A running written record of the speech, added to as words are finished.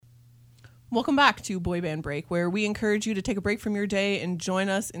Welcome back to Boy Band Break, where we encourage you to take a break from your day and join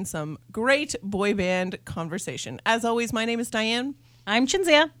us in some great boy band conversation. As always, my name is Diane. I'm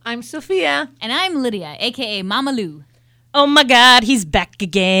Chinzia. I'm Sophia. And I'm Lydia, a.k.a. Mama Lou. Oh my God, he's back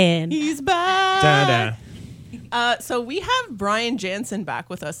again. He's back. Da-da. So we have Brian Jansen back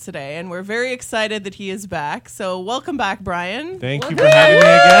with us today, and we're very excited that he is back. So welcome back, Brian. Thank you for having me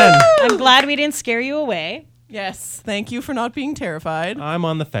again. I'm glad we didn't scare you away. Yes, thank you for not being terrified. I'm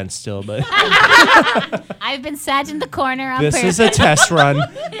on the fence still, but I've been sat in the corner on this purpose. is a test run.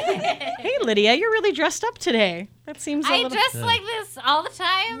 Hey, Lydia, you're really dressed up today. That seems a I little... dress like this all the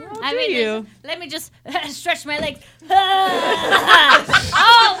time. Oh, do you? Let me just stretch my legs. Oh,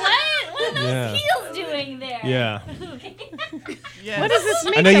 what are those Yeah. heels doing there? Yeah. Yes. What does this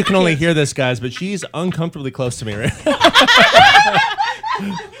mean? I know you can only hear this, guys, but she's uncomfortably close to me right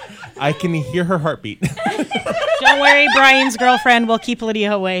I can hear her heartbeat. Don't worry, Brian's girlfriend will keep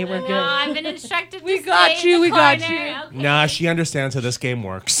Lydia away. We're No, good. I've been instructed We to got stay you, in the we got corner. you. Okay. Nah, she understands how this game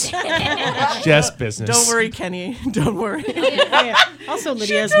works. It's just business. Don't worry, Kenny. Don't worry. Also,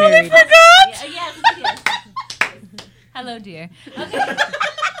 Lydia's married. Yes. Hello, dear. Okay.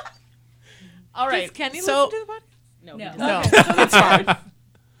 All right. Does Kenny so, listen to the podcast? No. No. No, that's fine.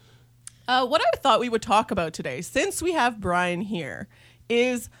 What I thought we would talk about today, since we have Brian here,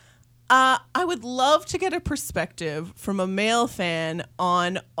 is I would love to get a perspective from a male fan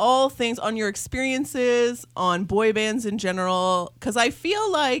on all things, on your experiences, on boy bands in general, because I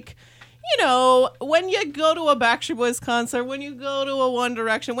feel like, you know, when you go to a Backstreet Boys concert, when you go to a One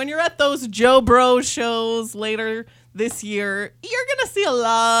Direction, when you're at those Joe Bro shows later this year, you're going to see a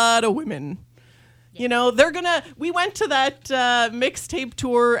lot of women. You know, we went to that mixtape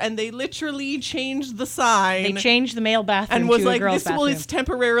tour and they literally changed the sign. They changed the male bathroom and was to a like, girl's this bathroom. was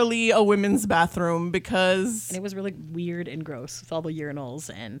temporarily a women's bathroom because... And it was really weird and gross with all the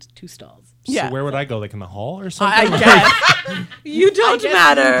urinals and two stalls. Yeah. So where would I go? Like in the hall or something? I guess. You don't guess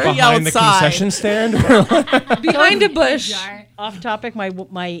matter. be Behind the outside. concession stand? Behind a bush. Jar. Off topic,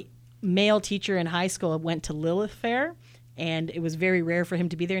 my male teacher in high school went to Lilith Fair, and it was very rare for him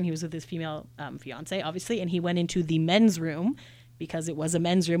to be there, and he was with his female fiance, obviously, and he went into the men's room because it was a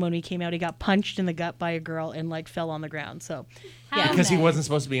men's room. When he came out, he got punched in the gut by a girl and like fell on the ground. So, yeah. Because he wasn't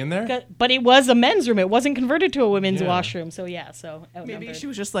supposed to be in there? But it was a men's room. It wasn't converted to a women's Yeah. washroom. So, yeah. So, Maybe outnumbered. she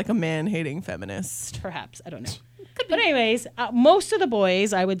was just like a man-hating feminist. Perhaps. I don't know. But anyways, most of the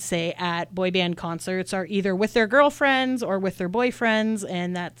boys, I would say, at boy band concerts are either with their girlfriends or with their boyfriends,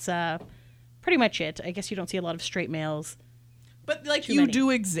 and that's pretty much it. I guess you don't see a lot of straight males. But like Too you many. do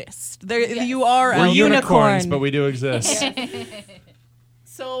exist. There you are. We're out there. unicorns, but we do exist.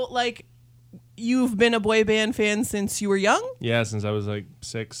 So like you've been a boy band fan since you were young? Yeah, since I was like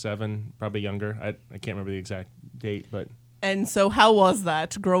 6, 7, probably younger. I can't remember the exact date, but... And so how was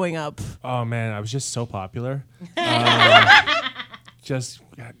that growing up? Oh man, I was just so popular. Just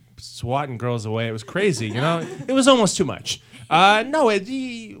swatting girls away. It was crazy, you know. It was almost too much. I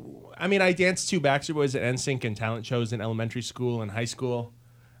danced to Backstreet Boys at NSYNC and talent shows in elementary school and high school.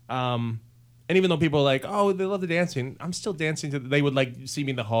 And even though people are like, oh, they love the dancing, I'm still dancing to. They would like see me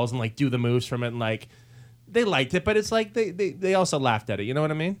in the halls and like do the moves from it, and like they liked it, but it's like they also laughed at it. You know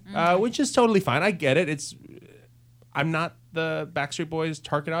what I mean? Which is totally fine. I get it. I'm not the Backstreet Boys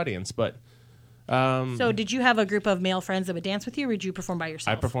target audience, but So did you have a group of male friends that would dance with you, or did you perform by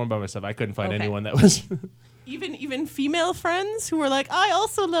yourself? I performed by myself. I couldn't find Okay. anyone that was. Even female friends who were like, I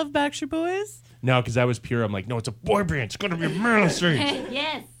also love Backstreet Boys. No, because I was pure. I'm like, no, it's a boy band. It's gonna be a ministry.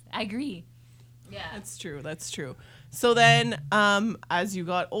 Yes, I agree. Yeah. That's true. That's true. So then, as you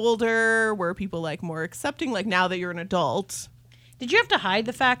got older, were people like more accepting? Like now that you're an adult, Did you have to hide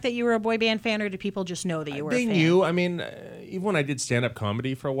the fact that you were a boy band fan, or did people just know that you were They a fan? knew. I mean, even when I did stand-up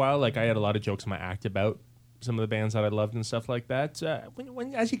comedy for a while, like I had a lot of jokes in my act about some of the bands that I loved and stuff like that.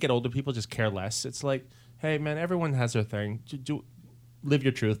 When as you get older, people just care less. It's like, hey, man, everyone has their thing. Live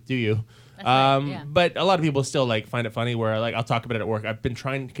your truth. Do you? right, yeah. But a lot of people still like find it funny where like I'll talk about it at work. I've been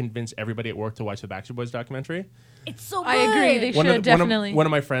trying to convince everybody at work to watch the Backstreet Boys documentary. It's so good. I agree. They should definitely. One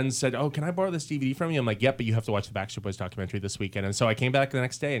of my friends said, "Oh, can I borrow this DVD from you?" I'm like, "Yep, but you have to watch the Backstreet Boys documentary this weekend." And so I came back the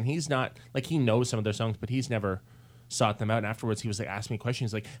next day, and he's not like he knows some of their songs, but he's never sought them out. And afterwards, he was like asking me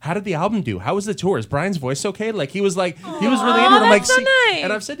questions like, "How did the album do? How was the tour? Is Brian's voice okay?" Like he was really into it. I'm like, that's so nice.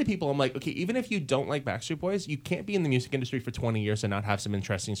 And I've said to people, I'm like, okay, even if you don't like Backstreet Boys, you can't be in the music industry for 20 years and not have some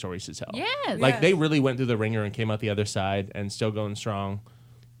interesting stories to tell. Yes. Like they really went through the ringer and came out the other side and still going strong.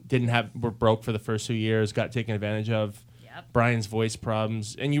 Were broke for the first 2 years, got taken advantage of. Yep. Brian's voice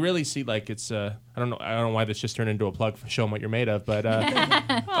problems, and you really see like it's I don't know why this just turned into a plug for Show 'em What You're Made Of, but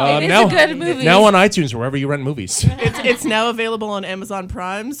It is now a good movie. now on iTunes or wherever you rent movies. It's now available on Amazon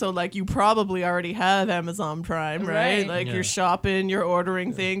Prime, so like you probably already have Amazon Prime, right? Right. Like Yeah. you're shopping, you're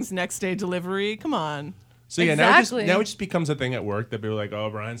ordering things, next day delivery. Come on. So yeah, Exactly. now it just becomes a thing at work that people are like, oh,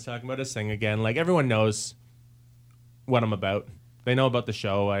 Brian's talking about his thing again. Like everyone knows what I'm about. They know about the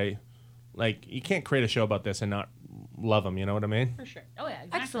show. You can't create a show about this and not love them. You know what I mean? For sure. Oh yeah,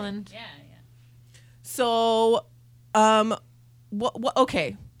 exactly. Excellent. Yeah. So, what?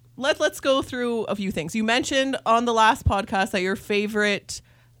 Okay, let's go through a few things. You mentioned on the last podcast that your favorite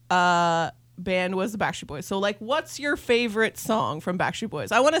band was the Backstreet Boys. So, like, what's your favorite song from Backstreet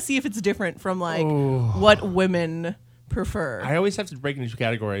Boys? I want to see if it's different from like what women prefer. I always have to break into two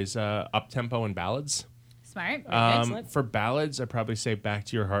categories: up tempo and ballads. Smart. Excellent. For ballads, I'd probably say "Back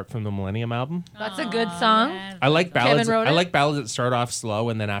to Your Heart" from the Millennium album. That's a good song. Yeah. I like ballads. wrote I it? like ballads that start off slow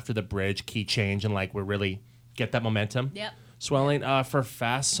and then after the bridge, key change, and like we really get that momentum. Yep. Swelling. For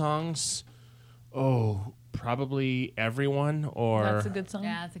fast songs, probably Everyone or That's a good song.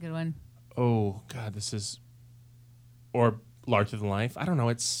 Yeah, that's a good one. oh god, or Larger Than Life. I don't know.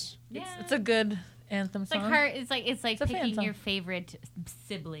 It's Yeah. It's a good anthem It's like song. it's like It's a fan picking song. your favorite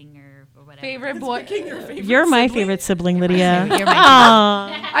sibling or whatever. Favorite boy. You're my favorite sibling, Lydia. You're my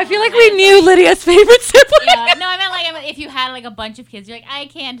Aw. I feel like we knew Lydia's favorite sibling. Yeah, no, I meant like if you had like a bunch of kids, you're like, I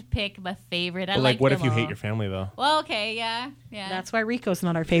can't pick my favorite. I like what if them you hate all. your family though? Well, okay, yeah. That's why Rico's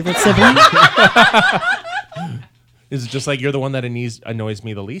not our favorite sibling. Is it just like you're the one that annoys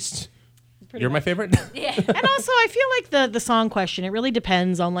me the least? You're my favorite. yeah. And also, I feel like the song question, it really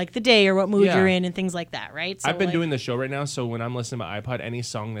depends on like the day or what mood Yeah. you're in and things like that, right? So, I've been like, doing the show right now, so when I'm listening to my iPod, any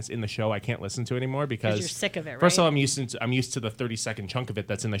song that's in the show I can't listen to anymore because you're sick of it, First of right? all, I'm used to the 30-second chunk of it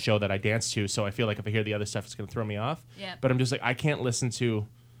that's in the show that I dance to, so I feel like if I hear the other stuff, it's gonna throw me off. Yeah. But I'm just like I can't listen to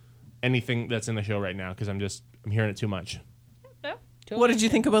anything that's in the show right now because I'm hearing it too much. What did you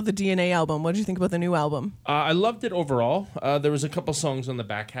think about the DNA album? What did you think about the new album? I loved it overall. There was a couple songs on the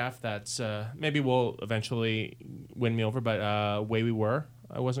back half that maybe will eventually win me over, but "Way We Were"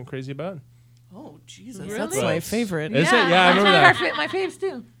 I wasn't crazy about. Oh Jesus, Really? that's my favorite. Is it? Yeah, I remember That's that. my faves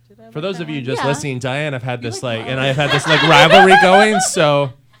too. For those of you just Yeah. listening, Diane, I've had this and I've had this like rivalry going.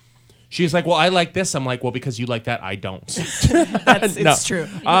 So she's like, "Well, I like this." I'm like, "Well, because you like that, I don't." It's No. true.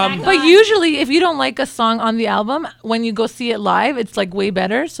 But usually, if you don't like a song on the album, when you go see it live, it's like way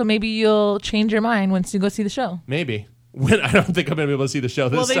better. So maybe you'll change your mind once you go see the show. Maybe. When I don't think I'm gonna be able to see the show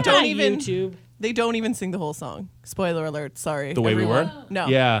this Well, they time. don't on even YouTube. They don't even sing the whole song. Spoiler alert. Sorry. The Way We everyone. Were? No.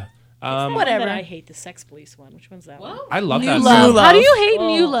 Yeah. Whatever. But I hate the Sex Police one. Which one's that one? I love New that love. song. How do you hate Oh.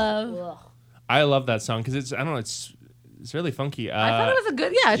 New Love? Ugh. I love that song because it's I don't know it's really funky. I thought it was a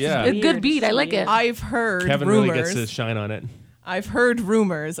good, it's yeah. a good Weird, beat. I like it. I've heard Kevin rumors. really gets to shine on it. I've heard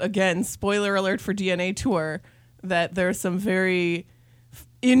rumors. Again, spoiler alert for DNA Tour, that there's some very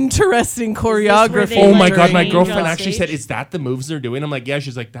interesting where choreography. they, Oh like, my god, my change girlfriend on actually stage? said, "Is that the moves they're doing?" I'm like, "Yeah."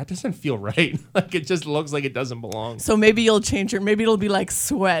 She's like, "That doesn't feel right. Like it just looks like it doesn't belong." So maybe you'll change it. Maybe it'll be like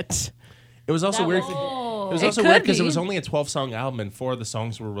Sweat. It was also weird. Oh. It was It also could weird because it be. was only a 12-song album and 4 of the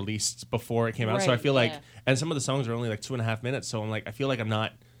songs were released before it came out. So I Right, feel like, yeah. and some of the songs are only like 2.5 minutes. So I'm like, I feel like I'm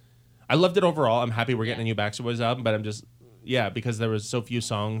not. I loved it overall. I'm happy we're getting a new Backstreet Boys album, but I'm just, because there was so few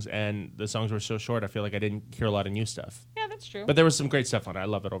songs and the songs were so short. I feel like I didn't hear a lot of new stuff. Yeah, that's true. But there was some great stuff on it. I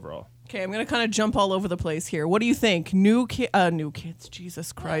love it overall. Okay, I'm gonna kind of jump all over the place here. What do you think? New kids.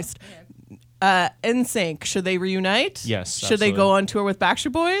 Jesus Christ. NSYNC. Should they reunite? Yes, Should they absolutely. go on tour with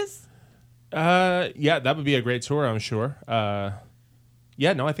Backstreet Boys? Yeah, that would be a great tour, I'm sure. I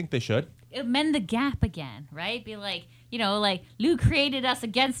think they should. Mend the gap again, right? Be like, like Lou created us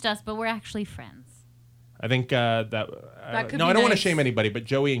against us, but we're actually friends. I think that could no, be I don't want to nice. shame anybody, but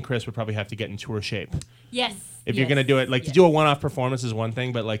Joey and Chris would probably have to get in tour shape. Yes. If you're gonna do it, like to do a one-off performance is one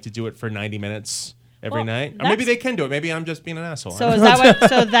thing, but like to do it for 90 minutes every Well, night, or maybe that's- they can do it. Maybe I'm just being an asshole. So is that why,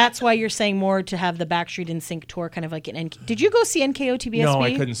 so that's why you're saying more to have the Backstreet and Sync tour kind of like an Did you go see NKOTBSB? No,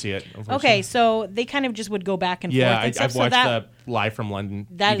 I couldn't see it. Unfortunately. Okay, so they kind of just would go back and Yeah, forth. And stuff, I've so watched that, the Live from London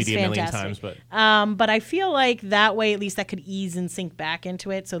that DVD is a million fantastic. times, but I feel like that way at least that could ease and sync back into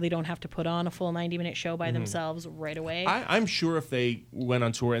it, so they don't have to put on a full 90-minute show by themselves right away. I'm sure if they went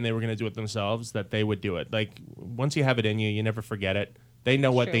on tour and they were gonna do it themselves, that they would do it. Like once you have it in you, you never forget it. They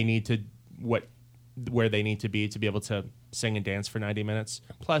know what True. they need to where they need to be able to sing and dance for 90 minutes.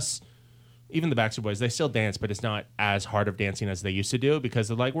 Plus, even the Backstreet Boys, they still dance, but it's not as hard of dancing as they used to do because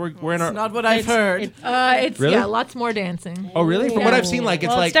they're like we're in our. It's not what I've heard. It's Really? yeah, lots more dancing. Oh really? From what I've seen, like it's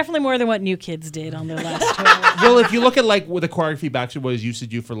Well, like it's definitely more than what New Kids did on their last tour. well, if you look at like what the choreography Backstreet Boys used to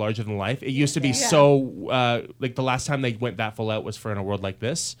do for Larger Than Life, it used to be so like the last time they went that full out was for In a World Like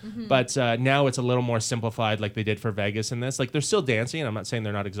This, but now it's a little more simplified, like they did for Vegas and this. Like they're still dancing. I'm not saying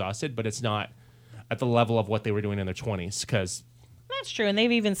they're not exhausted, but it's not at the level of what they were doing in their 20s because. That's true, and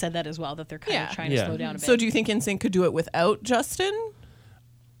they've even said that as well, that they're kind of trying to slow down a bit. So do you think NSYNC could do it without Justin?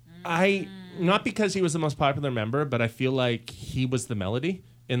 Not because he was the most popular member, but I feel like he was the melody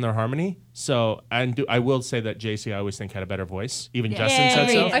in their harmony. So I will say that JC I always think had a better voice. Even Justin said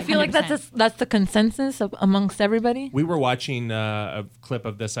so. I feel like that's the consensus amongst everybody. We were watching a clip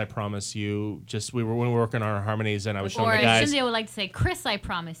of this. I promise you. When we were working on our harmonies, and I was showing Or the guys. Cynthia would like to say, Chris, I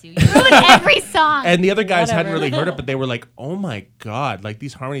promise you. You ruined every song. And the other guys hadn't really heard it, but they were like, "Oh my god! Like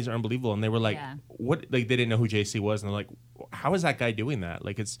these harmonies are unbelievable." And they were like, "What?" Like they didn't know who JC was, and they're like, "How is that guy doing that?"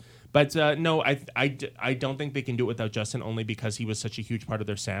 Like it's. But no, I don't think they can do it without Justin, only because he was such a huge part of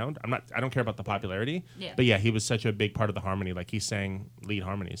their sound. I don't care about the popularity, but yeah, he was such a big part of the harmony. Like he sang lead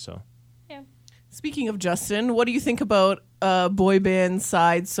harmonies. So. Yeah. Speaking of Justin, what do you think about boy band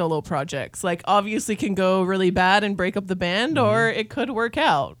side solo projects? Like obviously can go really bad and break up the band, or it could work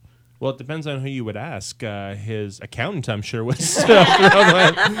out. Well, it depends on who you would ask. His accountant, I'm sure, was.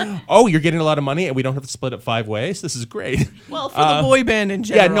 Oh, you're getting a lot of money, and we don't have to split it 5 ways. This is great. Well, for the boy band in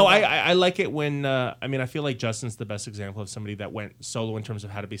general. Yeah, no, I like it when. I feel like Justin's the best example of somebody that went solo in terms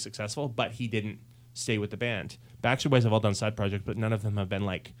of how to be successful, but he didn't stay with the band. Backstreet Boys have all done side projects, but none of them have been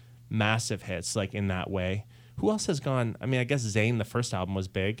like massive hits, like in that way. Who else has gone? I mean, I guess Zayn, the first album was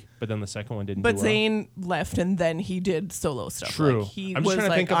big, but then the second one didn't But do well. Zayn left and then he did solo stuff. True. Like, he I'm was just trying to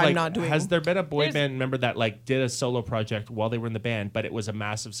like, think of I'm like, not doing has there been a boy band member that like did a solo project while they were in the band, but it was a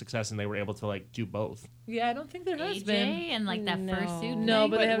massive success and they were able to like do both? Yeah, I don't think there has AJ been. and like that first suit. No,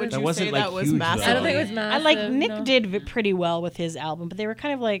 but they haven't. would That you wasn't, say like, that was huge, massive? though. I don't think it was I massive. like Nick no. did pretty well with his album, but they were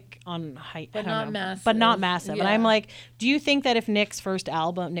kind of like on height, But I don't not know. massive. But not massive. And I'm Yeah. like, do you think that if Nick's first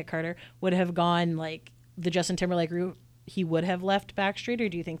album, Nick Carter, would have gone like the Justin Timberlake route, he would have left Backstreet, or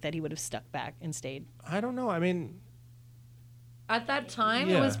do you think that he would have stuck back and stayed? I don't know. I mean, At that time,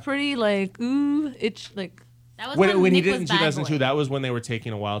 Yeah. it was pretty like it's like That was when he Nick did was in Bad 2002, Boy. that was when they were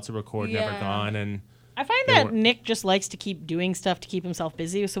taking a while to record Never Yeah. Gone, and I find They that weren't- Nick just likes to keep doing stuff to keep himself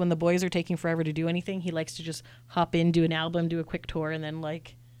busy. So when the boys are taking forever to do anything, he likes to just hop in, do an album, do a quick tour, and then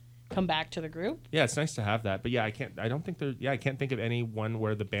like come back to the group. yeah, it's nice to have that. But yeah, I can't think of any one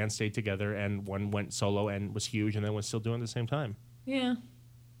where the band stayed together and one went solo and was huge and then was still doing it at the same time. yeah.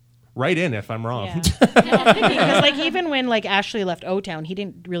 Write in if I'm wrong. Yeah. Because like even when like Ashley left O-Town, he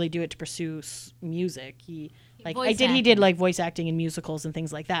didn't really do it to pursue music. He Voice he did acting. like voice acting in musicals and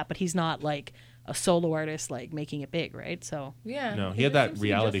things like that, but he's not like a solo artist like making it big, right? So Yeah. No, he had that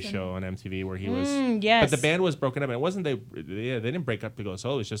reality show on MTV where he was. yes. But the band was broken up, and it wasn't they didn't break up to go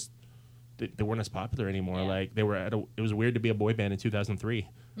solo. It's just they weren't as popular anymore. Yeah. Like they were it was weird to be a boy band in 2003.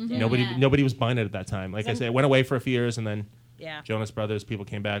 Nobody was buying it at that time. Like I said, it went away for a few years, and then yeah. Jonas Brothers people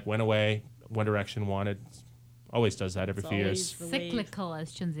came back, went away. One Direction wanted. Always does that every It's few years. always the wave. Cyclical,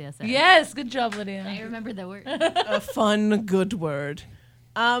 as Chinzia said. Yes, good job, I Lydia. remember the word. A fun, good word.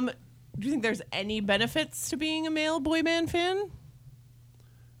 Do you think there's any benefits to being a male boy band fan?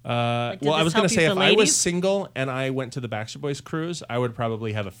 does Well, I this was going help to you say for if I was ladies? single and I went to the Backstreet Boys cruise, I would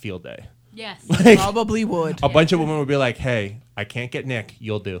probably have a field day. Yes. Probably would. A bunch of women would be like, "Hey, I can't get Nick.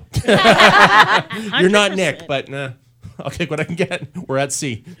 You'll do. You're not Nick, but nah, I'll take what I can get. We're at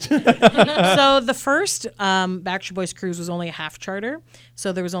sea." So the first Backstreet Boys cruise was only a half charter.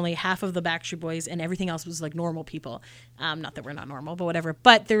 So there was only half of the Backstreet Boys, and everything else was like normal people. Not that we're not normal, but whatever.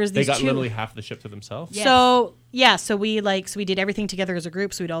 But there was They these got two. literally half the ship to themselves. Yeah. So yeah, so we did everything together as a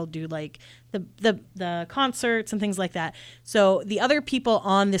group. So we'd all do like the concerts and things like that. So the other people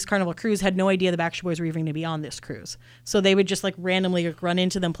on this Carnival cruise had no idea the Backstreet Boys were even going to be on this cruise. So they would just like randomly run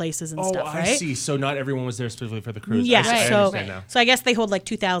into them places and Oh, stuff. I Right? see. So not everyone was there specifically for the cruise. Yeah, I so understand now. so I guess they hold like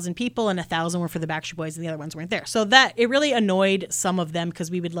 2,000 people, and 1,000 were for the Backstreet Boys, and the other ones weren't there. So that it really annoyed some of them because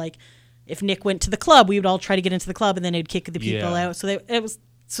we would like, if Nick went to the club, we would all try to get into the club, and then it'd kick the people Yeah. out.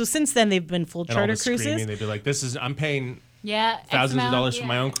 So since then they've been full And all charter the cruises. screaming, they'd be like, I'm paying Yeah. X thousands of amount, dollars for yeah.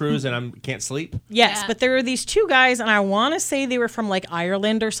 my own cruise and I can't sleep." Yes, Yeah. but there were these two guys, and I want to say they were from like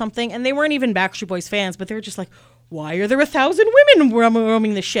Ireland or something, and they weren't even Backstreet Boys fans, but they were just like, "Why are there 1,000 women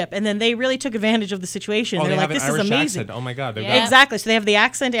roaming the ship?" And then they really took advantage of the situation. Oh, They're they like, have an "This is Irish amazing." accent. Oh my God. They've Yeah. got Exactly. So they have the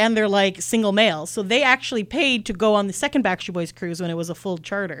accent, and they're like single males. So they actually paid to go on the second Backstreet Boys cruise when it was a full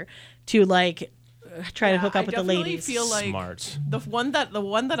charter to like try to hook up I with the definitely ladies. feel like Smart. the one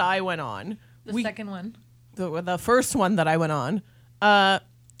that I went on, The second one. the first one that I went on,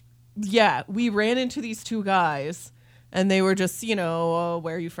 we ran into these two guys, and they were just, where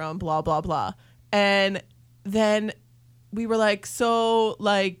are you from, blah blah blah, and then we were like, so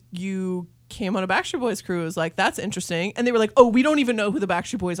like you came on a Backstreet Boys cruise, like that's interesting, and they were like, oh, we don't even know who the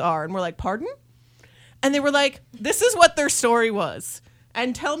Backstreet Boys are, and we're like, pardon? And they were like, this is what their story was,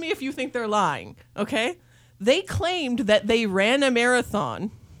 and tell me if you think they're lying, okay? They claimed that they ran a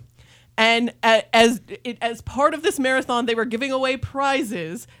marathon, and as part of this marathon, they were giving away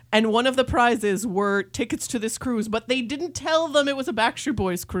prizes, and one of the prizes were tickets to this cruise, but they didn't tell them it was a Backstreet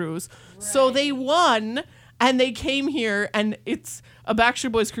Boys cruise. Right. So they won, and they came here, and it's a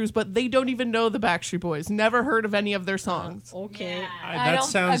Backstreet Boys cruise, but they don't even know the Backstreet Boys. Never heard of any of their songs. Okay. Yeah. That don't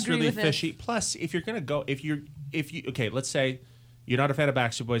sounds agree really with it. fishy. Plus, if you're gonna go, if you okay, let's say you're not a fan of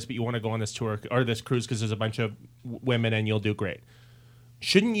Backstreet Boys, but you want to go on this tour or this cruise because there's a bunch of women and you'll do great.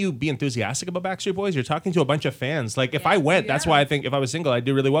 Shouldn't you be enthusiastic about Backstreet Boys? You're talking to a bunch of fans. Like, if I went, that's why I think if I was single, I'd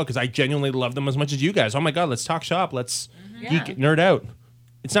do really well because I genuinely love them as much as you guys. Oh my God, let's talk shop. Let's geek, nerd out.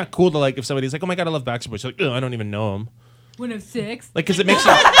 It's not cool to, like, if somebody's like, oh my God, I love Backstreet Boys. You're like, I don't even know them. 106. Like, because it makes it,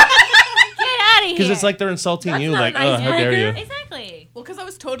 Get out of here. because it's like they're insulting you. not Like, a nice how dare you? Exactly. Well, because I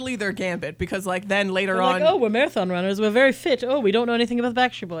was totally their gambit, because like then later They're on, like, oh, we're marathon runners. We're very fit. Oh, we don't know anything about the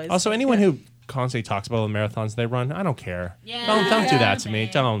Backstreet Boys. Also, anyone who constantly talks about the marathons they run, I don't care. Yeah. Don't do that to me.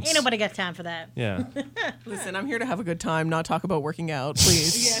 Don't. Ain't nobody got time for that. Yeah. listen, I'm here to have a good time, not talk about working out,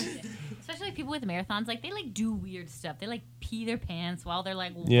 please. Especially like people with marathons, like they like do weird stuff. They like pee their pants while they're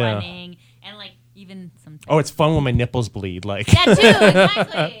like Yeah. running, and like even some. Oh, it's fun when my nipples bleed. Like, That too.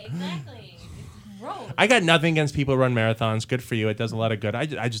 Exactly. It's gross. I got nothing against people who run marathons. Good for you. It does a lot of good. I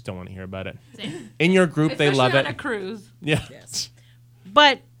just don't want to hear about it. Same. In your group, they Especially love on it. a cruise. Yeah.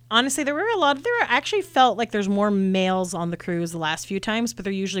 But honestly, there actually felt like there's more males on the cruise the last few times, but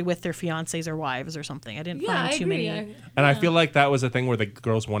they're usually with their fiancés or wives or something. I didn't find too many. And I feel like that was a thing where the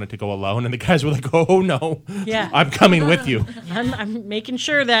girls wanted to go alone, and the guys were like, "Oh no, Yeah. I'm coming with you." I'm making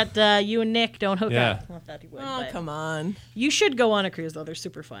sure that you and Nick don't hook Yeah. up. Not that he would, Oh, but come on. you should go on a cruise though. They're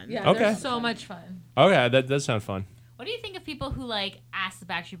super fun. Yeah, Okay. they're so much fun. Okay, that does sound fun. What do you think of people who like ask the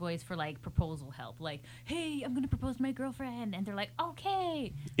Backstreet Boys for like proposal help? Like, hey, I'm gonna propose to my girlfriend, and they're like,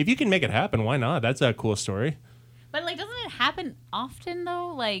 okay. If you can make it happen, why not? That's a cool story. But like, doesn't it happen often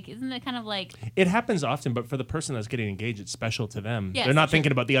though? Like, isn't it kind of like? It happens often, but for the person that's getting engaged, it's special to them. Yes, They're not true.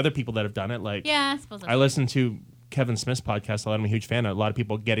 thinking about the other people that have done it. Like, Yeah, I suppose. I listen to Kevin Smith's podcast a lot. I'm a huge fan. A lot of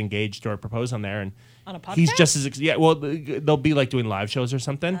people get engaged or propose on there, and On a podcast? he's just as well. They'll be like doing live shows or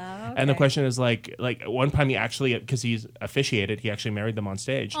something, and the okay. question is like one time he actually, because he's officiated, he actually married them on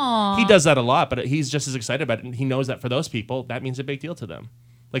stage. Aw. He does that a lot, but he's just as excited about it, and he knows that for those people that means a big deal to them.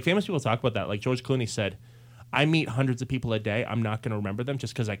 Like famous people talk about that. Like George Clooney said, I meet hundreds of people a day. I'm not going to remember them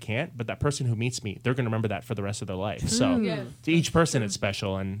just because I can't. But that person who meets me, they're going to remember that for the rest of their life. So Yes. to each person, it's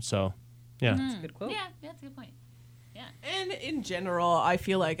special. And so, yeah. Good quote. Yeah, that's a good point. Yeah. And in general, I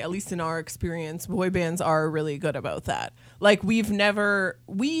feel like, at least in our experience, boy bands are really good about that. Like we've never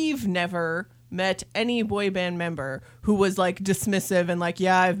met any boy band member who was like dismissive and like,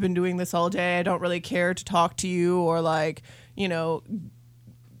 yeah, I've been doing this all day. I don't really care to talk to you, or like,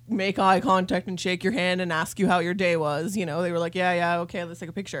 make eye contact and shake your hand and ask you how your day was. They were like, yeah, okay, let's take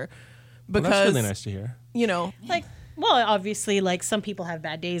a picture. Well, Because, that's really nice to hear. Like, well, obviously, like some people have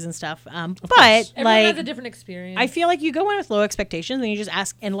bad days and stuff. But Everyone like, has a different experience. I feel like you go in with low expectations and you just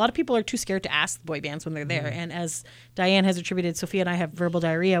ask, and a lot of people are too scared to ask the boy bands when they're there. And as Diane has attributed, Sophia and I have verbal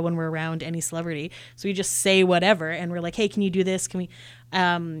diarrhea when we're around any celebrity. So we just say whatever, and we're like, hey, can you do this? Can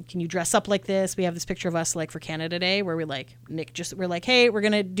you dress up like this? We have this picture of us like for Canada Day where we're like, we're like, hey, we're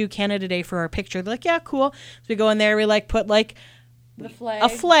going to do Canada Day for our picture. They're like, yeah, cool. So we go in there, we like put like the flag. a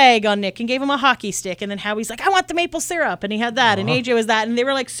flag on Nick and gave him a hockey stick. And then Howie's like, I want the maple syrup. And he had that. And AJ was that. And they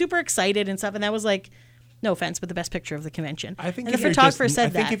were like super excited and stuff. And that was like, no offense, but the best picture of the convention. I think and the if you're photographer just, said I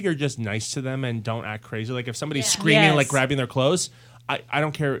think that. if you're just nice to them and don't act crazy, like if somebody's Yeah. screaming and like Yes. grabbing their clothes, I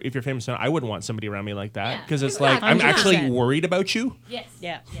don't care if you're famous or not. I wouldn't want somebody around me like that Yeah. because it's like I'm 100%. actually worried about you. Yes.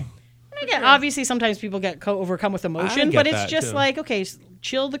 Yeah. And again, obviously, sometimes people get overcome with emotion, get but it's that, just too. like, okay,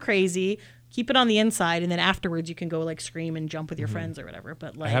 chill the crazy, keep it on the inside, and then afterwards you can go like scream and jump with your friends or whatever.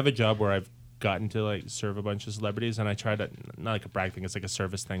 But I like, have a job where I've gotten to like serve a bunch of celebrities, and I try to not like a brag thing, it's like a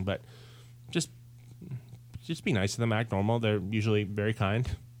service thing, but just be nice to them, act normal. They're usually very kind.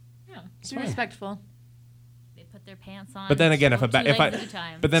 Yeah, it's respectful. They put their pants on. But then again, if two if I legs at a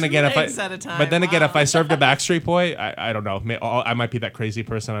time. but then Two again if I legs at a time, but then again if wow. I served a Backstreet Boy, I don't know. I might be that crazy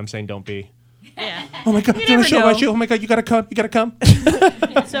person. I'm saying don't be. yeah. Oh my God, You doing a never show know. about you. Oh my God, you gotta come.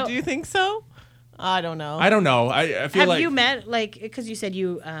 So Do you think so? I don't know. I don't know. I feel Have like you met, like, because you said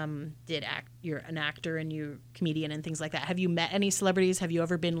you did act, you're an actor and you're a comedian and things like that. Have you met any celebrities? Have you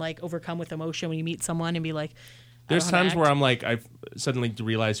ever been like overcome with emotion when you meet someone and be like, there's I don't know how to times where act? I'm like, I suddenly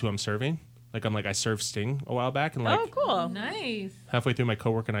realize who I'm serving. Like I'm like, I served Sting a while back, and like Oh, cool. Nice. halfway through, my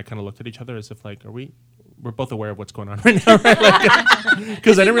coworker and I kind of looked at each other as if like, we're both aware of what's going on right now, right?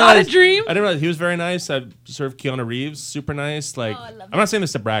 Because I didn't not a realize. dream? I didn't realize he was very nice. I served Keanu Reeves, super nice. Like I love I'm not saying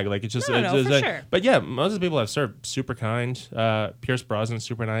this to brag, like it's just, No, it's just for like- sure. But yeah, most of the people I've served, super kind. Pierce Brosnan,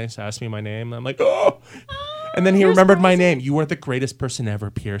 super nice. Asked me my name. I'm like, oh. And then he remembered my name. You are the greatest person ever,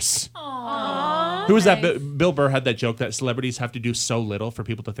 Pierce. Who was that? Bill Burr had that joke that celebrities have to do so little for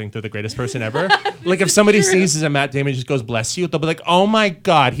people to think they're the greatest person ever. Like if somebody sneezes and Matt Damon just goes "bless you," they'll be like, "Oh my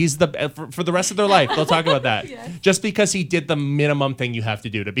God, he's the for the rest of their life." They'll talk about that just because he did the minimum thing you have to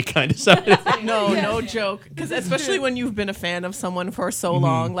do to be kind to somebody. No joke. Because especially when you've been a fan of someone for so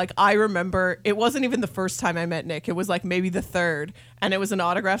long, like I remember it wasn't even the first time I met Nick. It was like maybe the third, and it was an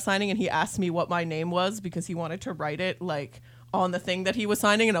autograph signing, and he asked me what my name was because he wanted to write it like on the thing that he was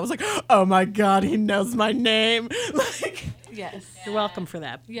signing, and I was like, oh my God, he knows my name. Like, Yes. You're welcome for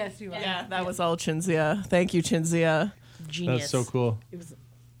that. Yes, you are. yeah, that was all Chinzia. Thank you, Chinzia. Genius. That's so cool. It was.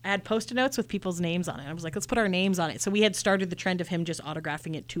 I had Post-it notes with people's names on it. I was like, let's put our names on it. So we had started the trend of him just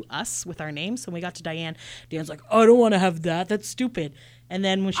autographing it to us with our names. So when we got to Diane's like, I don't want to have that. That's stupid. And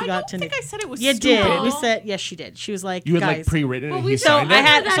then when she I got don't to think Nick, I said it was you stupid. did. We said yes, she did. She was like, You had guys. like pre-written it and he so signed it.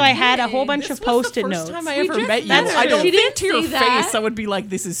 I had a whole bunch This of was Post-it the notes. first time I We ever just met you. met her. I don't She think didn't to your say that. face I would be like,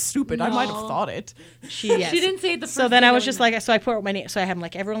 this is stupid. I might have thought it. Yes. She didn't say it the first So then day I was that just we like, so I put my name. So I had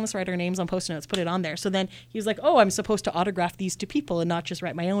like, everyone, let's write our names on Post-it notes, put it on there. So then he was like, oh, I'm supposed to autograph these to people and not just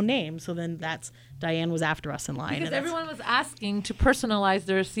write my own name. So then that's Diane was after us in line. Because and that's- everyone was asking to personalize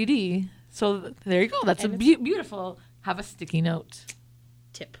their CD. So there you go. That's And a beautiful. Have a sticky note.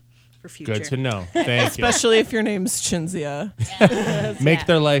 tip for future. Good to know. Thank you. Especially if your name's Chinzia. Make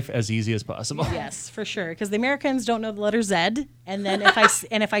their life as easy as possible. Yes, for sure. Because the Americans don't know the letter Z, and then if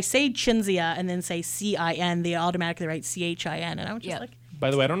I say Chinzia and then say CIN, they automatically write CHIN, and I was just Yep. like, By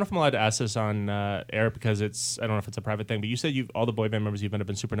the way, I don't know if I'm allowed to ask this on air because I don't know if it's a private thing, but you said all the boy band members you've met have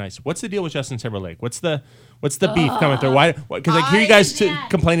been super nice. What's the deal with Justin Timberlake? What's the beef coming through? Why? Because I hear you guys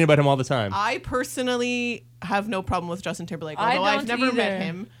complaining about him all the time. I personally have no problem with Justin Timberlake, I although I've don't never met either.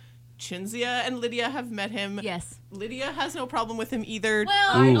 him. Chinzia and Lydia have met him. Yes. Lydia has no problem with him either.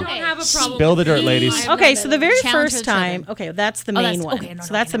 Well, Ooh. okay. have a problem Spill the dirt, ladies. okay, so the very Challenge first for the children. time, okay, that's the Oh, main that's- one. okay, no, So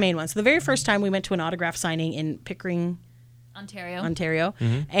no, that's okay, the no. main one. So the very first time we went to an autograph signing in Pickering, Ontario. Ontario,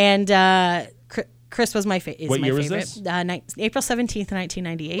 Mm-hmm. and Chris was my favorite. What year was this? April 17th,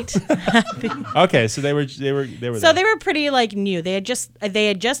 1998. Okay, so they were So there. they were pretty like new. They had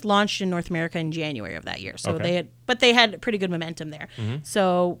just launched in North America in January of that year. So Okay. they had pretty good momentum there.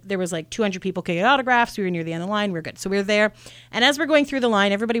 So there was like 200 people could get autographs. We were near the end of the line. We were good. So we were there. And as we're going through the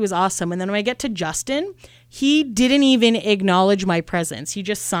line, everybody was awesome. And then when I get to Justin, he didn't even acknowledge my presence. He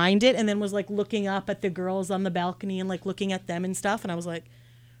just signed it and then was like looking up at the girls on the balcony and like looking at them and stuff. And I was like,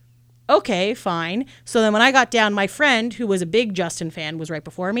 okay, fine. So then when I got down, my friend, who was a big Justin fan, was right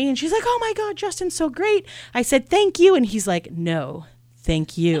before me. And she's like, oh my God, Justin's so great. I said, thank you. And he's like, no,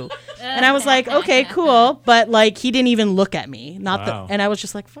 thank you. And I was like, okay, cool. But like, he didn't even look at me. Wow. And I was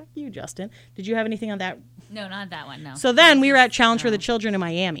just like, fuck you, Justin. Did you have anything on that? No, not that one. No. So then we were at Challenge for the Children in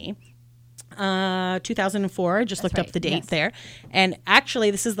Miami. 2004. I just looked up right, the date yes. there. And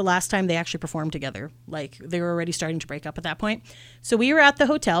actually, this is the last time they actually performed together. Like, they were already starting to break up at that point. So we were at the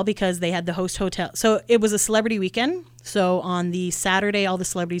hotel because they had the host hotel. So it was a celebrity weekend. So on the Saturday, all the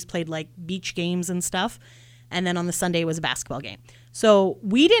celebrities played like beach games and stuff. And then on the Sunday was a basketball game. So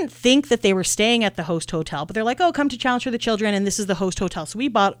we didn't think that they were staying at the host hotel, but they're like, oh, come to Challenge for the Children, and this is the host hotel. So we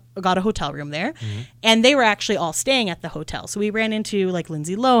got a hotel room there, and they were actually all staying at the hotel. So we ran into like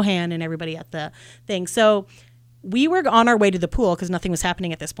Lindsay Lohan and everybody at the thing. So we were on our way to the pool because nothing was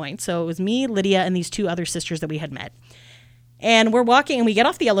happening at this point. So it was me, Lydia, and these two other sisters that we had met. And we're walking, and we get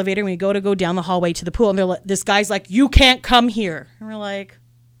off the elevator, and we go down the hallway to the pool, and they're like, this guy's like, you can't come here. And we're like,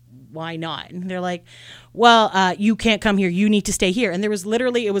 why not? And they're like, well, you can't come here. You need to stay here. And there was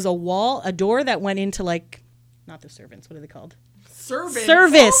literally, it was a wall, a door that went into like, not the servants, what are they called? Service.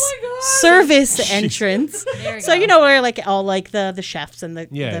 Service entrance. There we So, go. you know, where like all like the chefs and the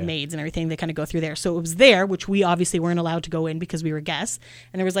Yeah. maids and everything, they kind of go through there. So it was there, which we obviously weren't allowed to go in because we were guests.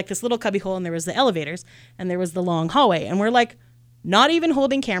 And there was like this little cubby hole, and there was the elevators, and there was the long hallway. And we're like, not even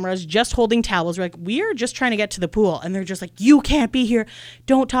holding cameras, just holding towels. We're like, we are just trying to get to the pool. And they're just like, you can't be here.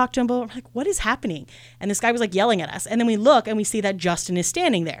 Don't talk to him. But we're like, what is happening? And this guy was like yelling at us. And then we look and we see that Justin is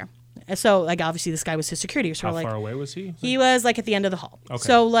standing there. And so, like, obviously this guy was his security. So How we're like, far away was he? he was like at the end of the hall. Okay.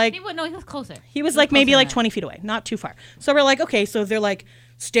 So like, No, he was closer. he was like maybe closer like than 20 feet away, not too far. So we're like, okay, so they're like,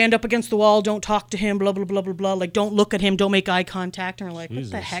 stand up against the wall, don't talk to him, blah, blah, blah, blah, blah. Like, don't look at him, don't make eye contact. And we're like, what the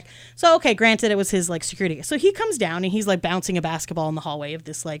Jesus. heck? So, okay, granted, it was his like security. So he comes down and he's like bouncing a basketball in the hallway of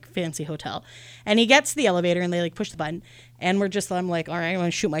this like fancy hotel. And he gets to the elevator and they like push the button. And I'm like, all right, I'm going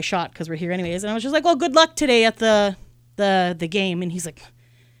to shoot my shot because we're here anyways. And I was just like, well, good luck today at the game. And he's like,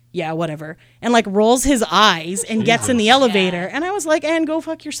 yeah, whatever. And like rolls his eyes and gets in the elevator. And I was like, and go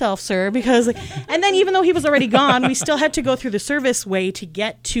fuck yourself, sir. Because, and then even though he was already gone, we still had to go through the service way to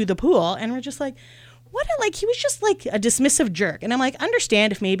get to the pool. And we're just like, what? Like, he was just like a dismissive jerk. And I'm like,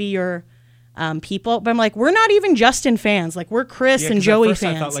 understand if maybe you're people, but I'm like, we're not even Justin fans. Like, we're Chris and 'cause Joey at first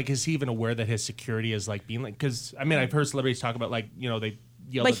fans. I thought, like, is he even aware that his security is like being like? Because I mean, I've heard celebrities talk about like, you know, they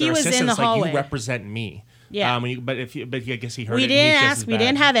yelled But at he their was in assistants the like, hallway. you represent me. Yeah. But I guess he heard We it. and didn't he's just ask. as We bad.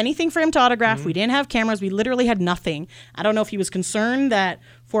 didn't have anything for him to autograph. We didn't have cameras. We literally had nothing. I don't know if he was concerned that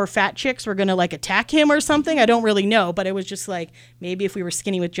 4 fat chicks were going to like attack him or something. I don't really know. But it was just like, maybe if we were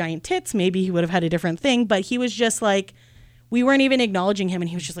skinny with giant tits, maybe he would have had a different thing. But he was just like, we weren't even acknowledging him. And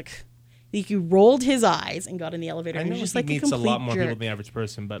he was just like, he rolled his eyes and got in the elevator. I And know he was just he like meets a a complete lot more jerk. people than the average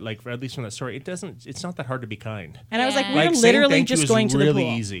person, but like at least from that story, it's not that hard to be kind. And I was like, Yeah. we were Like saying literally thank you just is going to the really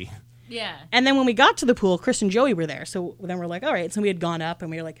pool. easy. Yeah. And then when we got to the pool, Chris and Joey were there. So then we're like, all right. So we had gone up and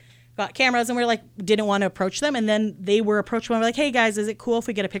we were like, got cameras and we were like, didn't want to approach them. And then they were approachable. And we're like, hey guys, is it cool if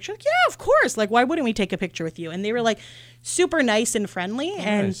we get a picture? Like, yeah, of course. Like, why wouldn't we take a picture with you? And they were like super nice and friendly.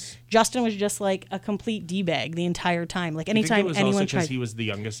 And Nice. Justin was just like a complete D-bag the entire time. Like I think anytime it was anyone also tried. because he was the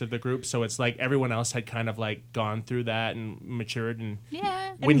youngest of the group, so it's like everyone else had kind of like gone through that and matured. And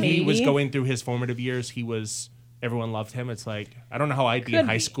Yeah. when he was maybe. going through his formative years, everyone loved him. It's like I don't know how I'd be in Could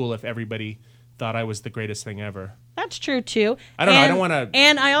high be. school if everybody thought I was the greatest thing ever. That's true too. I don't know, I And- don't wanna-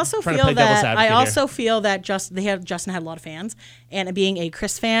 And I also trying to feel play devil's that advocate Justin had a lot of fans, and being a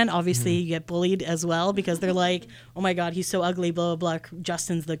Chris fan, obviously Mm-hmm. you get bullied as well because they're like, oh my god, he's so ugly, blah blah blah.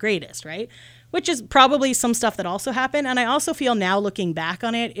 Justin's the greatest, right? Which is probably some stuff that also happened. And I also feel now looking back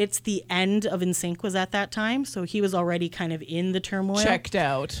on it, it's the end of NSYNC was at that time, so he was already kind of in the turmoil. Checked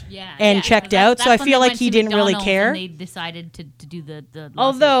out. Yeah. And yeah. checked That's- out, so that's I when feel they like went he to didn't really McDonald's care. and they decided to do the lawsuit.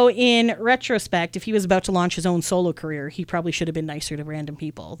 Although in retrospect, if he was about to launch his own solo career, he probably should have been nicer to random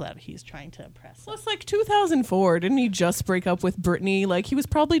people that he's trying to impress. Well, it's like 2004. Didn't he just break up with Britney? Like, he was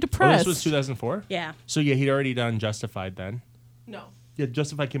probably Oh, depressed. this was 2004. Yeah. So yeah, he'd already done Justified then. No. Yeah,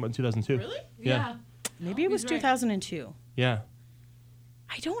 Justified came out in 2002. Really? Yeah. Maybe it was he's right. 2002. Yeah.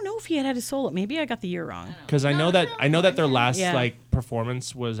 I don't know if he had a solo. Maybe I got the year wrong. Because I know that their last Yeah. like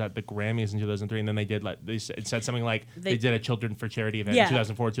performance was at the Grammys in 2003, and then they did like it said something like they did a Children for Charity event Yeah. in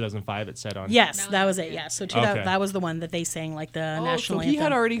 2004, 2005. It said on. Yes, that was it. Yeah. So Okay. that was the one that they sang like the Oh, national so he anthem.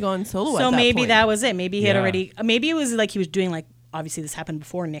 had already gone solo. So at that maybe point. that was it. Maybe he had Yeah. already. Maybe it was like he was doing like. Obviously, this happened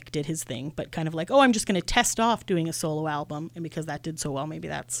before Nick did his thing, but kind of like, oh, I'm just going to test off doing a solo album, and because that did so well, maybe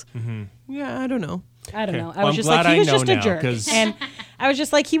that's. Yeah, I don't know. I don't Okay. know. I Well, was I'm just glad like, he I was know just a now, jerk, 'cause- and I was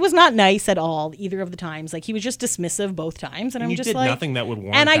just like, he was not nice at all either of the times. Like he was just dismissive both times, and And I'm you just did like, nothing that would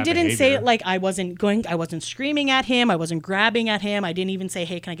warrant and I that didn't say behavior. it like I wasn't screaming at him, I wasn't grabbing at him, I didn't even say,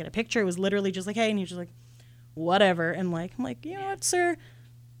 hey, can I get a picture? It was literally just like, hey, and he was just like, whatever, and like I'm like, you know what, sir,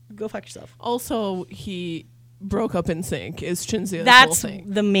 go fuck yourself. Also, he broke up in sync. Is Chinzia's whole That's thing.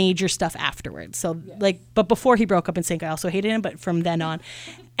 the major stuff afterwards. So like, but before he broke up in sync, I also hated him. But from then on,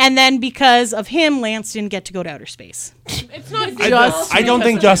 and then because of him, Lance didn't get to go to outer space. It's not I, just. I don't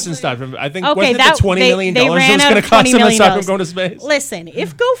think Justin stopped him. I think Okay, wasn't it that the $20 million they that ran was out going of to cost $20 him to million. stop him going to space? Listen,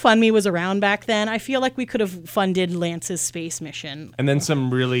 if GoFundMe was around back then, I feel like we could have funded Lance's space mission. And then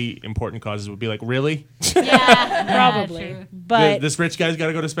some really important causes would be like, really? Yeah. Probably, true. but This rich guy's got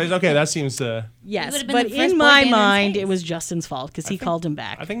to go to space? Okay, that seems yes, would've been but the first in boy my band in mind, space. it was Justin's fault because he called him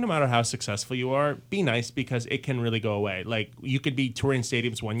back. I think no matter how successful you are, be nice because it can really go away. Like you could be touring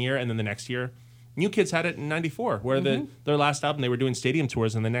stadiums one year and then the next year. New Kids had it in '94, where their last album they were doing stadium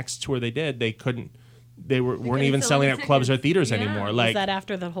tours, and the next tour they did they couldn't. They weren't even sell selling any at clubs or tickets. theaters Yeah. anymore. Was Like that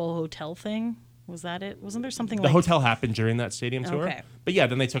after the whole hotel thing? Was that it? Wasn't there something the like hotel happened during that stadium tour. Okay. But yeah,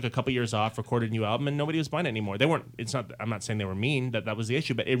 then they took a couple years off, recorded a new album, and nobody was buying it anymore. They weren't. It's not. I'm not saying they were mean. That was the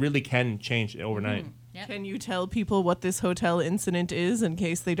issue, but it really can change overnight. Can you tell people what this hotel incident is in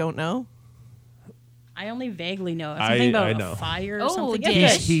case they don't know? I only vaguely know I something about know. a fire or Oh, something. did-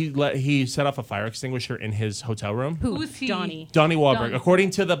 Yeah, He set off a fire extinguisher in his hotel room. Who's he? Johnny. Donnie Wahlberg, Donnie. according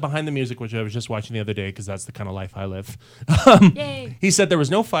to the Behind the Music, which I was just watching the other day because that's the kind of life I live. Yay. He said there was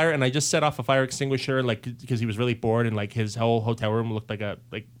no fire, and I just set off a fire extinguisher, like because he was really bored, and like his whole hotel room looked like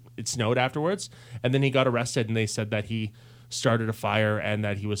it snowed afterwards. And then he got arrested, and they said that he started a fire and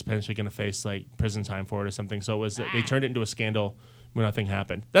that he was potentially going to face like prison time for it or something. So it was they turned it into a scandal when nothing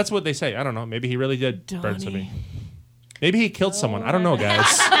happened. That's what they say. I don't know. Maybe he really did burn somebody. Maybe he killed someone. I don't know, guys.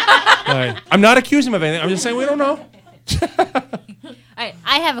 I'm not accusing him of anything. I'm just saying we don't know. All right,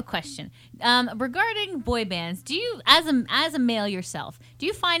 I have a question regarding boy bands. Do you, as a male yourself, do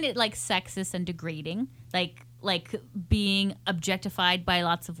you find it like sexist and degrading, like being objectified by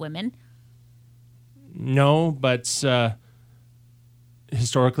lots of women? No, but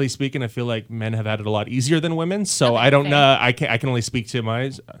historically speaking, I feel like men have had it a lot easier than women. So Okay, I don't fair. know. I can only speak to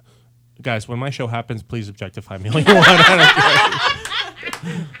my guys. When my show happens, please objectify me all you want. I don't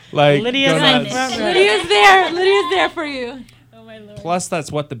care. Like Lydia's go on nuts. front row. Lydia's there for you. Oh my lord. Plus,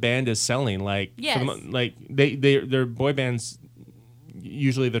 that's what the band is selling. Like, Yes. like they're boy bands.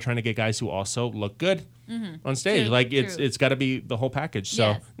 Usually, they're trying to get guys who also look good on stage. True, like, true. it's got to be the whole package.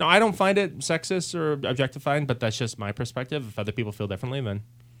 So, Yes. no, I don't find it sexist or objectifying, but that's just my perspective. If other people feel differently, then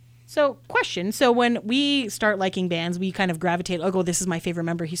So, question. So, when we start liking bands, we kind of gravitate. Oh, this is my favorite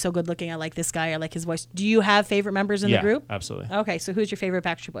member. He's so good looking. I like this guy. I like his voice. Do you have favorite members in yeah, the group? absolutely. Okay, so who's your favorite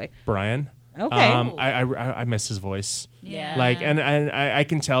Backstreet Boy? Brian. Okay. I miss his voice. Yeah. Like, and I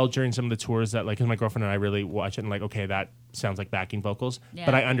can tell during some of the tours that, like, 'cause my girlfriend and I really watch it and, like, okay, that sounds like backing vocals. Yeah.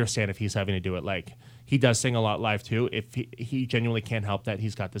 But I understand if he's having to do it. Like, he does sing a lot live, too. If he genuinely can't help that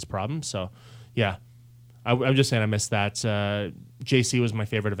he's got this problem. So, yeah. I'm just saying I miss that. JC was my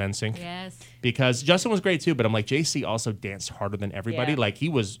favorite of NSYNC. Yes. Because Justin was great, too. But I'm like, JC also danced harder than everybody. Yeah. Like, he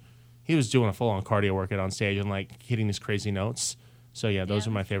was doing a full-on cardio workout on stage and, like, hitting these crazy notes. So, yeah, those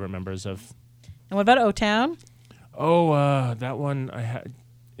Yeah. are my favorite members of... And what about O-Town? Oh, that one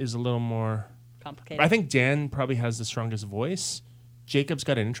is a little more Complicated. I think Dan probably has the strongest voice. Jacob's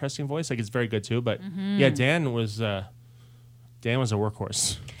got an interesting voice, like it's very good too. But yeah, Dan was a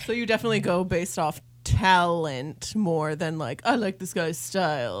workhorse. So you definitely go based off talent more than like, I like this guy's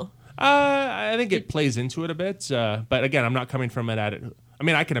style. I think it plays into it a bit. But again, I'm not coming from it at it. I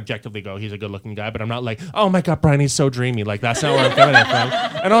mean, I can objectively go, he's a good-looking guy, but I'm not like, oh my God, Brian, he's so dreamy. Like that's not where I'm coming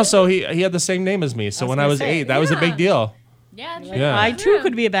from. And also, he had the same name as me, so when I was 8, that was a big deal. Yeah. True. Yeah. I too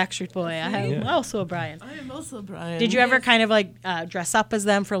could be a Backstreet Boy. I am also a Brian. I am also Brian. Did you ever kind of like dress up as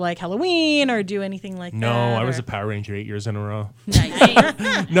them for like Halloween or do anything like No, that? I was or- a Power Ranger 8 years in a row.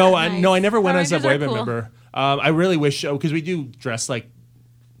 Nice. No, I never went Power as a Rangers boy are band cool. member. I really wish, because we do dress like,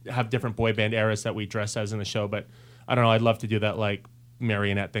 have different boy band eras that we dress as in the show, but I don't know, I'd love to do that like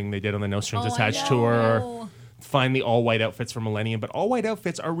marionette thing they did on the No Strings Attached tour, or find the all white outfits for Millennium, but all white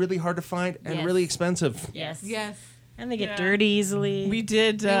outfits are really hard to find and Yes. really expensive. Yes. Yes. And they get dirty easily. We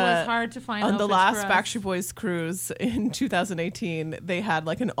did It was hard to find on the outfits last for us. Backstreet Boys cruise in 2018. They had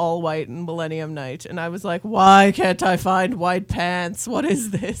like an all white and Millennium night, and I was like, "Why can't I find white pants? What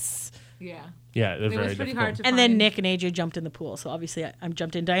is this?" Yeah. Yeah, they're It very was pretty difficult. hard to And find. then Nick and AJ jumped in the pool. So obviously I'm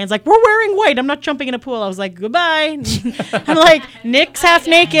jumped in. Diane's like, we're wearing white. I'm not jumping in a pool. I was like, goodbye. I'm like, Nick's half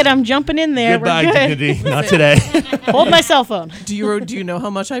naked. I'm jumping in there. Goodbye, We're good. dignity. Not today. Hold my cell phone. Do you know how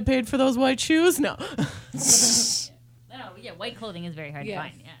much I paid for those white shoes? No. Oh, yeah, white clothing is very hard Yes. to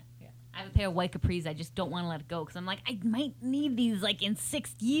find. Yeah. I have a pair of white capris. I just don't want to let it go because I'm like, I might need these like in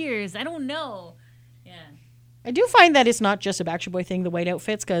 6 years. I don't know. Yeah. I do find that it's not just a Backstreet Boy thing, the white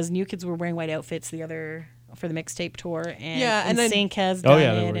outfits, because New Kids were wearing white outfits for the mixtape tour. And Yeah, and then- NSYNC has Oh, done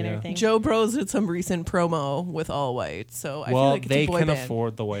yeah, they it were, and yeah. everything. Joe Bros did some recent promo with all white, so I feel Well, like it's they a boy can band.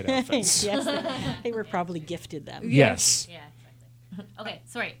 afford the white outfits. Yes, they were probably gifted them. Yes. Yeah, exactly. Okay,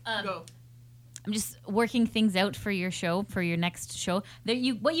 sorry. Go. I'm just working things out for your show, for your next show.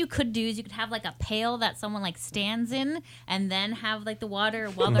 What you could do is you could have like a pail that someone like stands in, and then have like the water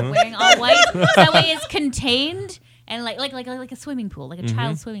while they're wearing all white. So that way it's contained and like a swimming pool, like a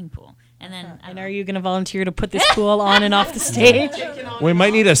child's swimming pool. And then I And don't are you going to volunteer to put this pool on and off the stage? We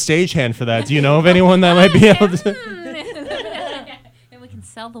might need a stagehand for that. Do you know of anyone that might be able to? and we can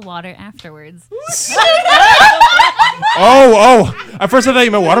sell the water afterwards. Oh! At first I thought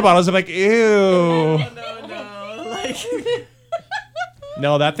you meant water bottles. I'm like, ew. No, like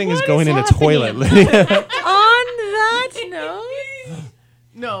No, that thing is going in a toilet, Lydia. On that note,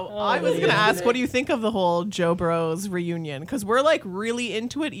 no. I was gonna ask, what do you think of the whole Joe Bros reunion? Because we're like really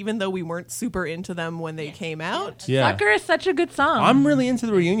into it, even though we weren't super into them when they came out. Yeah. Sucker is such a good song. I'm really into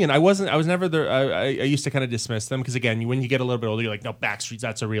the reunion. I was never there. I used to kind of dismiss them because again, when you get a little bit older, you're like, no, Backstreet's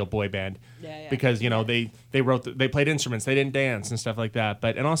that's a real boy band. Yeah. Because they wrote they played instruments, they didn't dance and stuff like that.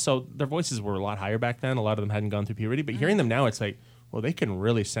 But and also their voices were a lot higher back then. A lot of them hadn't gone through puberty. But hearing them now, it's like, well, they can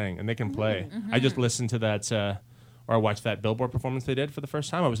really sing and they can play. I just listened to that or I watched that Billboard performance they did for the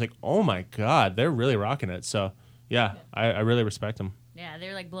first time. I was like, oh my God, they're really rocking it. So yeah, I really respect them. Yeah. Yeah,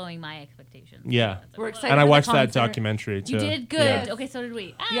 they're like blowing my expectations. Yeah. We're excited. And I for the watched that concert. documentary too. You did good. Yeah. Okay, so did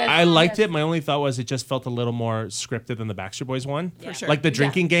we. Yes. I liked it. My only thought was it just felt a little more scripted than the Backstreet Boys one. For sure. Like the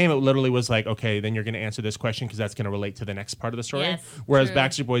drinking game, it literally was like, okay, then you're going to answer this question because that's going to relate to the next part of the story. Yes, Whereas true.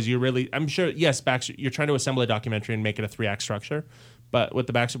 Backstreet Boys, I'm sure, yes, Backstreet, you're trying to assemble a documentary and make it a 3-act structure. But with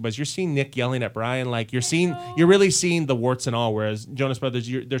the Backstreet Boys, you're seeing Nick yelling at Brian, like you're really seeing the warts and all. Whereas Jonas Brothers,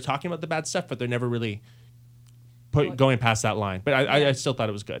 they're talking about the bad stuff, but they're never really going past that line. But I still thought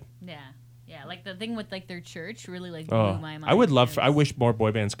it was good. Yeah. Yeah, like the thing with like their church really like blew my mind. I would love. too. I wish more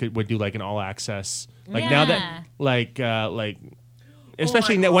boy bands would do like an all access. Like now Yeah. that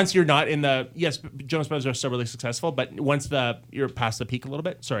especially once you're not in the Jonas Brothers are still really successful, but once you're past the peak a little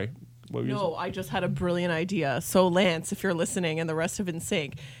bit. Sorry, what were you No, I just had a brilliant idea. So Lance, if you're listening, and the rest of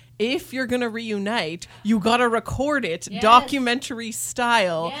NSYNC, if you're gonna reunite, you gotta record it Yes. documentary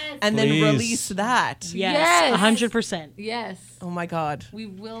style, Yes. and then Please. release that. Yes, Yes. 100%. Yes. Oh my God. We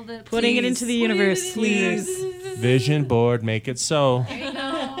willed it. Putting it Please. into the universe. Please. Vision board, make it so. There you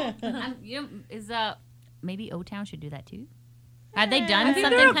go. Is maybe O-Town should do that too? Had they done I think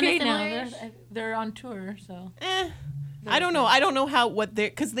something they're kind okay of now. similar? They're on tour, so. I don't know. I don't know what they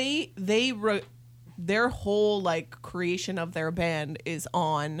because their whole like creation of their band is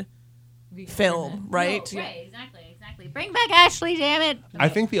on film, right? No, right, exactly. Bring back Ashley, damn it. I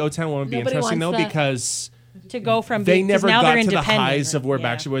think the O-Town one would be Nobody interesting though wants that. because To go from they being, 'cause never now got they're to the independent, highs of where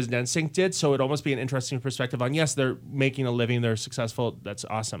yeah. Backstreet Boys and NSYNC did. So it'd almost be an interesting perspective on yes, they're making a living, they're successful, that's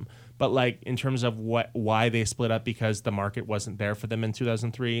awesome. But like in terms of why they split up because the market wasn't there for them in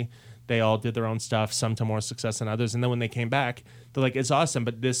 2003, they all did their own stuff, some to more success than others. And then when they came back, they're like, it's awesome,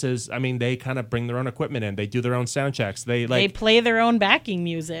 but they kind of bring their own equipment in. They do their own sound checks. They play their own backing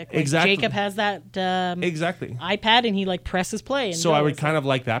music. Like Exactly. Jacob has that exactly. iPad and he like presses play. And So I would goes. kind of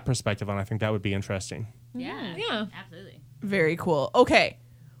like that perspective on. I think that would be interesting. Yeah. Yeah. Absolutely. Very cool. Okay.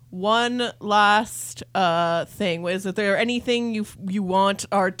 One last thing. Is there anything you want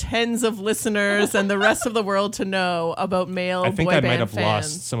our tens of listeners and the rest of the world to know about male I think boy I band might have fans?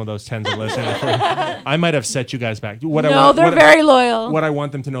 lost some of those tens of listeners. I might have set you guys back. No, they're very loyal. What I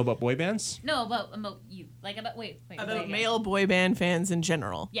want them to know about boy bands? No, about you. Like about wait. About say again. male boy band fans in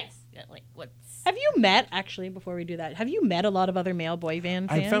general. Yes. Yeah, like what's Have you met, actually, before we do that, have you met a lot of other male boy band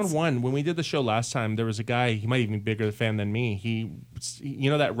fans? I found one when we did the show last time. There was a guy. He might even be bigger fan than me. He, you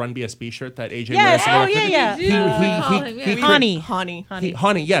know that Run BSB shirt that AJ Yes. wears. Oh, yeah, yeah. He Honey. Hani,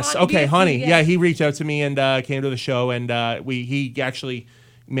 yes. Hani, Okay, BSB, Hani. yes. Yeah, he reached out to me and came to the show, and he actually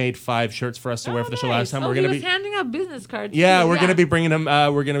made 5 shirts for us to wear for the show last time. Oh, We're he gonna was be. handing out business cards. Yeah, too. we're gonna be bringing them.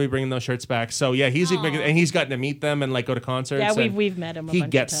 We're gonna be bringing those shirts back. So yeah, he's Aw. and he's gotten to meet them and like go to concerts. Yeah, and we've met him a He bunch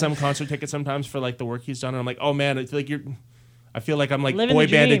of gets times. some concert tickets sometimes for like the work he's done, and I'm like, oh man, it's like I feel like I'm like Living boy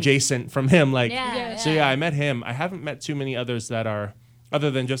the band dream. adjacent from him. Like, Yeah. so yeah, I met him. I haven't met too many others that are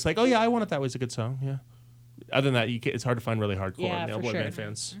other than just like, oh yeah, I Want It That Way's a good song. Yeah. Other than that, it's hard to find really hardcore Yeah, male for boy sure. band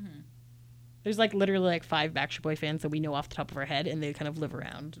fans. There's like literally like 5 Backstreet Boy fans that we know off the top of our head, and they kind of live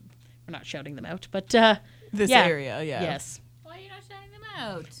around. We're not shouting them out, but This yeah. area, yeah. Yes. Why are you not shouting them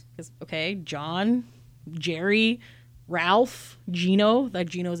out? 'Cause, okay, John, Jerry, Ralph, Gino. Like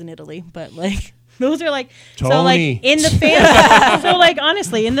Gino's in Italy, but like those are like so Tony. like in the fandom. So like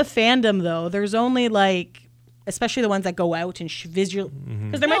honestly, in the fandom though, there's only like, especially the ones that go out and visual,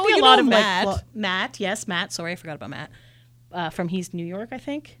 because there might No, be a you lot know of Matt. like Matt. Yes, Matt. Sorry, I forgot about Matt. From he's New York, I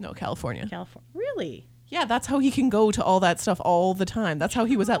think. No, California. California. Really? Yeah, that's how he can go to all that stuff all the time. That's how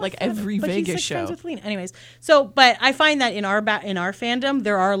he was at like every But Vegas he's like show. friends with Lena. Anyways, so but I find that in our fandom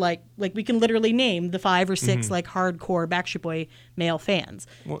there are like we can literally name the 5 or 6 like hardcore Backstreet Boy male fans.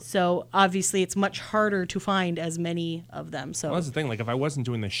 So obviously it's much harder to find as many of them. So Well, that's the thing. Like, if I wasn't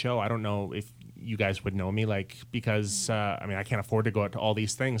doing the show, I don't know if you guys would know me. Like, because I mean, I can't afford to go out to all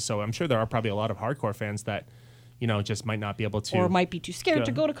these things. So I'm sure there are probably a lot of hardcore fans that, you know, just might not be able to. or might be too scared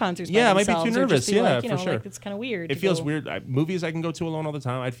to go to concerts. Yeah, by might be too themselves, or nervous. just be Yeah, like, you for know, sure. Like, it's kind of weird. It to feels go. weird. Movies I can go to alone all the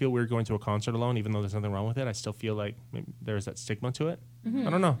time. I'd feel weird going to a concert alone, even though there's nothing wrong with it. I still feel like maybe there's that stigma to it. I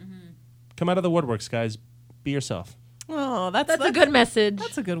don't know. Come out of the woodworks, guys. Be yourself. Oh, that's That's a good message.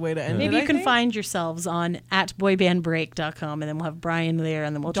 That's a good way to end Maybe it. you can find yourselves on @boybandbreak.com, and then we'll have Brian there,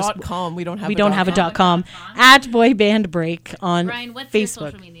 and then we'll just .com. We don't have. we don't have a .com @boybandbreak on Brian, what's your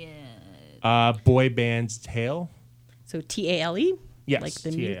Facebook. social media? Boy band's tale. So TALE. Yes, Like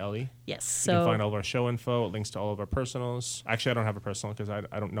the TALE. Yes. You can So find all of our show info, links to all of our personals. Actually, I don't have a personal because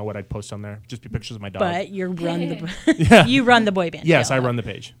I don't know what I'd post on there. Just be pictures of my dog. but you run the you run the boy band. yes, Tale. I run the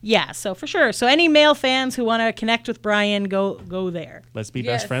page. Yeah, so for sure. So any male fans who want to connect with Brian, go there. Let's be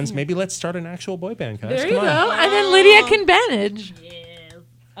Yes. best friends. Maybe let's start an actual boy band, guys. There you Come go. on. And then Lydia can manage. Yes.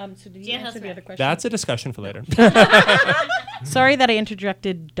 So did Yeah, answer that's the right. other question? That's a discussion for later. Sorry that I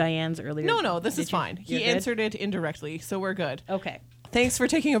interjected Diane's earlier. No, this Did is you- fine. you're He good? answered it indirectly, so we're good. Okay. Thanks for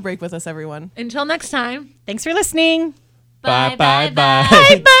taking a break with us, everyone. Until next time. Thanks for listening. Bye, bye, bye.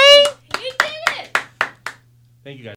 Bye. You did it. Thank you, guys.